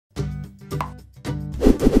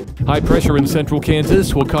High pressure in central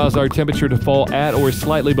Kansas will cause our temperature to fall at or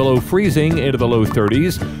slightly below freezing into the low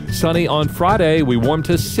 30s. Sunny on Friday, we warm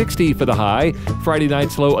to 60 for the high. Friday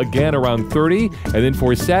night's low again around 30. And then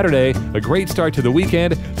for Saturday, a great start to the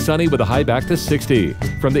weekend, sunny with a high back to 60.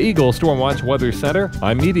 From the Eagle Stormwatch Weather Center,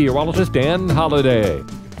 I'm meteorologist Dan Holliday.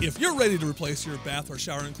 If you're ready to replace your bath or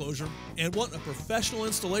shower enclosure and want a professional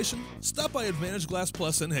installation, stop by Advantage Glass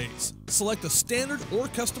Plus in Hayes. Select a standard or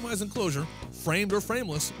customized enclosure, framed or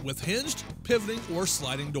frameless, with hinged, pivoting, or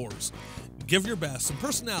sliding doors. Give your bath some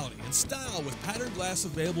personality and style with patterned glass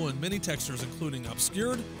available in many textures including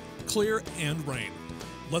obscured, clear, and rain.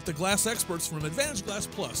 Let the glass experts from Advantage Glass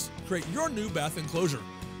Plus create your new bath enclosure.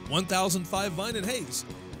 1005 Vine in Hayes.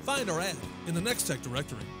 Find our ad in the Next Tech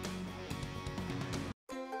directory.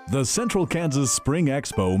 The Central Kansas Spring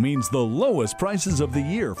Expo means the lowest prices of the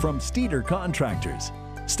year from Steeder Contractors.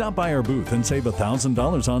 Stop by our booth and save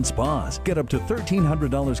 $1,000 on spas. Get up to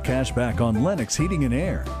 $1,300 cash back on Lennox Heating and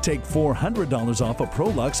Air. Take $400 off a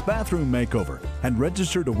Prolux bathroom makeover and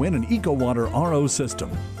register to win an EcoWater RO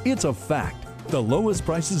system. It's a fact. The lowest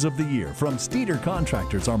prices of the year from Steeder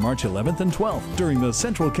Contractors are March 11th and 12th during the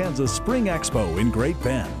Central Kansas Spring Expo in Great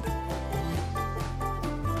Bend.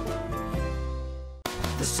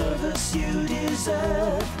 The service you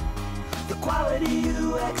deserve, the quality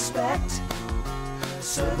you expect.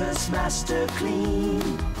 Service Master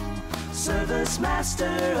Clean, Service Master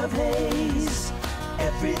of Hayes.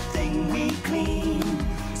 Everything we clean,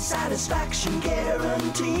 satisfaction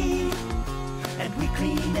guarantee. And we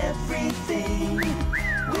clean everything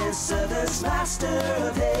with Service Master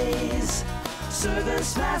of Hayes.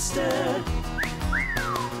 Service Master,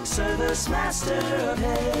 Service Master of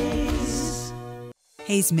Hayes.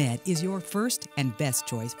 Hayes Med is your first and best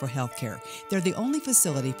choice for healthcare. They're the only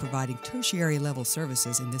facility providing tertiary level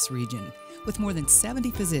services in this region. With more than 70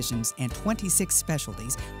 physicians and 26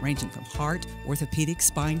 specialties ranging from heart, orthopedic,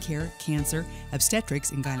 spine care, cancer,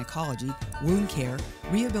 obstetrics and gynecology, wound care,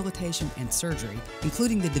 rehabilitation and surgery,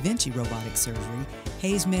 including the Da Vinci robotic surgery,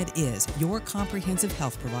 Hayes Med is your comprehensive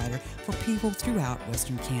health provider for people throughout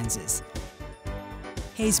Western Kansas.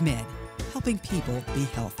 Hayes Med, helping people be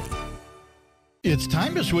healthy. It's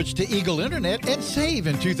time to switch to Eagle Internet and save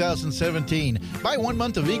in 2017. Buy 1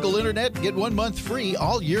 month of Eagle Internet, get 1 month free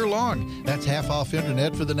all year long. That's half off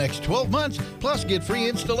internet for the next 12 months, plus get free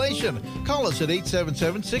installation. Call us at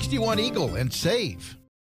 877-61-EAGLE and save.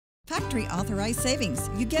 Factory Authorized Savings.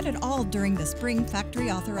 You get it all during the Spring Factory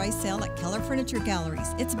Authorized Sale at Keller Furniture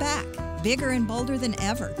Galleries. It's back, bigger and bolder than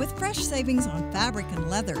ever, with fresh savings on fabric and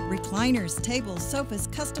leather, recliners, tables, sofas,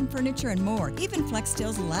 custom furniture, and more. Even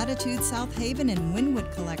Flexsteel's Latitude, South Haven, and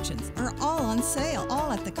Wynwood collections are all on sale,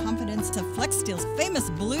 all at the confidence of Flexsteel's famous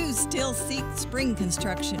Blue Steel Seat Spring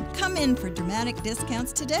construction. Come in for dramatic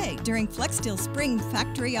discounts today during Flexsteel's Spring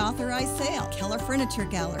Factory Authorized Sale. Keller Furniture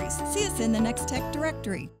Galleries. See us in the Next Tech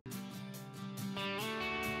directory.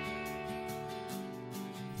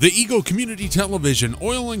 The Eagle Community Television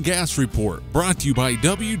Oil and Gas Report, brought to you by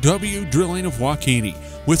WW Drilling of Waukegan,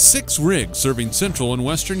 with 6 rigs serving central and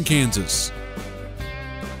western Kansas.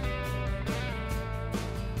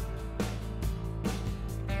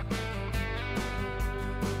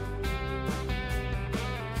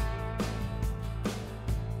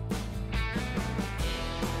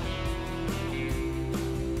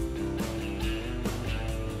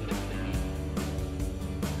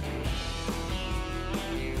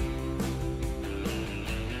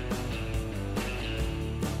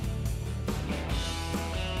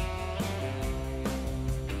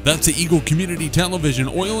 That's the Eagle Community Television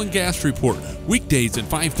Oil and Gas Report, weekdays at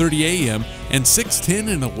 5:30 a.m. and 6:10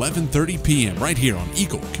 and 11:30 p.m. right here on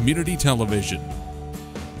Eagle Community Television.